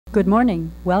Good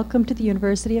morning. Welcome to the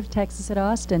University of Texas at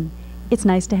Austin. It's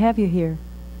nice to have you here.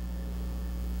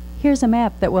 Here's a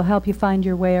map that will help you find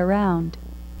your way around.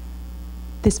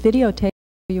 This video tells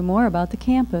you more about the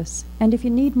campus, and if you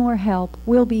need more help,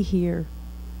 we'll be here.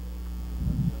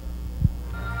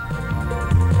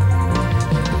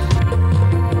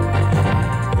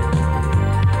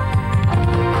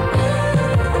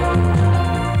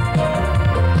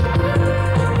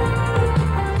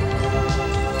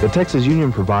 The Texas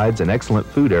Union provides an excellent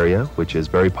food area, which is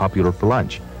very popular for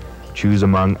lunch. Choose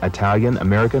among Italian,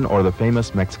 American, or the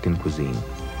famous Mexican cuisine.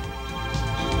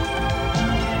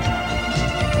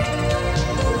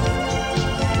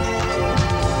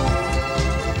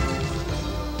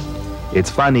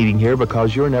 It's fun eating here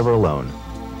because you're never alone.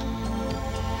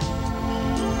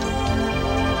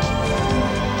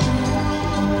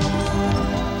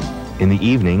 In the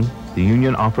evening, the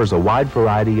Union offers a wide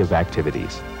variety of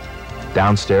activities.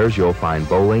 Downstairs, you'll find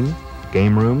bowling,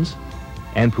 game rooms,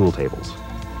 and pool tables.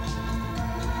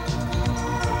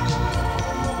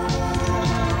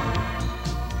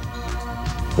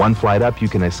 One flight up, you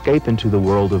can escape into the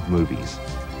world of movies.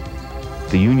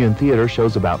 The Union Theater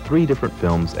shows about 3 different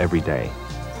films every day.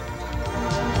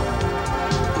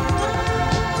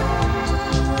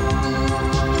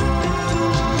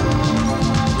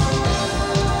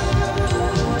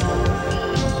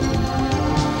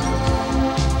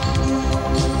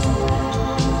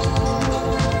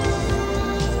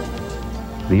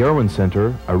 The Irwin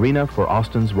Center, arena for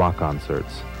Austin's rock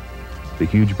concerts. The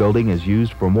huge building is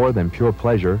used for more than pure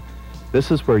pleasure.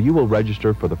 This is where you will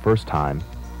register for the first time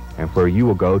and where you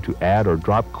will go to add or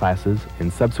drop classes in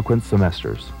subsequent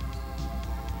semesters.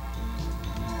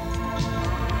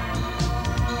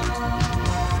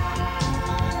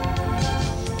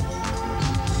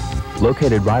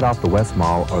 Located right off the West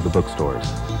Mall are the bookstores.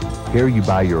 Here you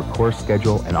buy your course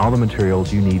schedule and all the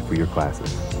materials you need for your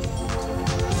classes.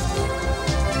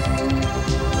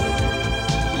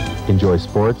 Enjoy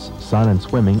sports, sun, and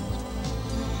swimming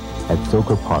at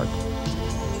Silker Park.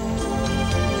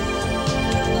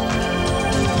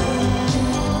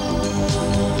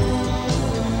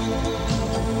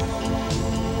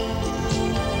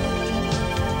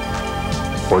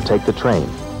 Or take the train.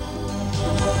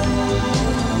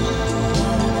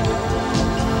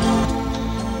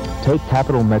 Take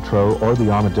Capitol Metro or the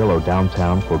Armadillo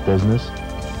downtown for business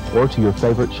or to your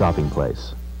favorite shopping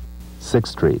place, 6th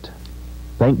Street.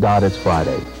 Thank God it's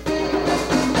Friday.